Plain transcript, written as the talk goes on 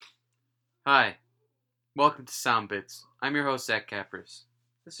Hi, welcome to Sound Bits. I'm your host, Zach Capris.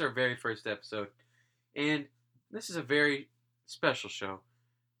 This is our very first episode, and this is a very special show.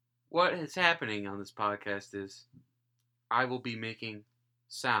 What is happening on this podcast is I will be making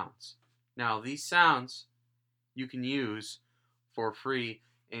sounds. Now, these sounds you can use for free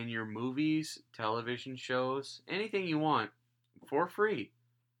in your movies, television shows, anything you want for free,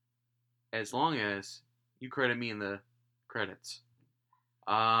 as long as you credit me in the credits.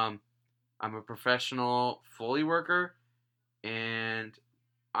 Um, I'm a professional Foley worker, and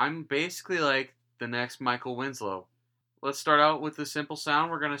I'm basically like the next Michael Winslow. Let's start out with the simple sound.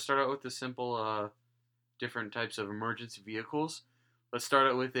 We're going to start out with the simple different types of emergency vehicles. Let's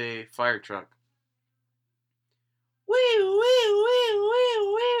start out with a fire truck.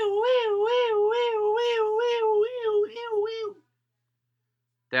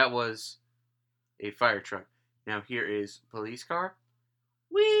 That was a fire truck. Now here is police car.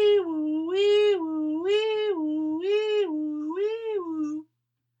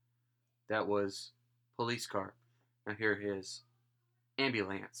 That was police car. Now here is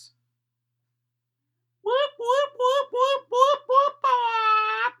ambulance.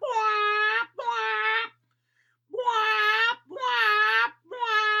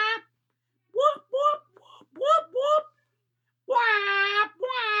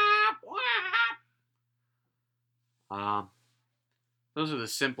 Um, those are the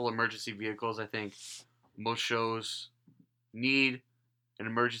simple emergency vehicles. I think most shows need an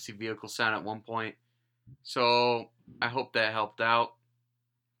emergency vehicle sound at one point. So I hope that helped out.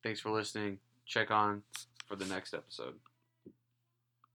 Thanks for listening. Check on for the next episode.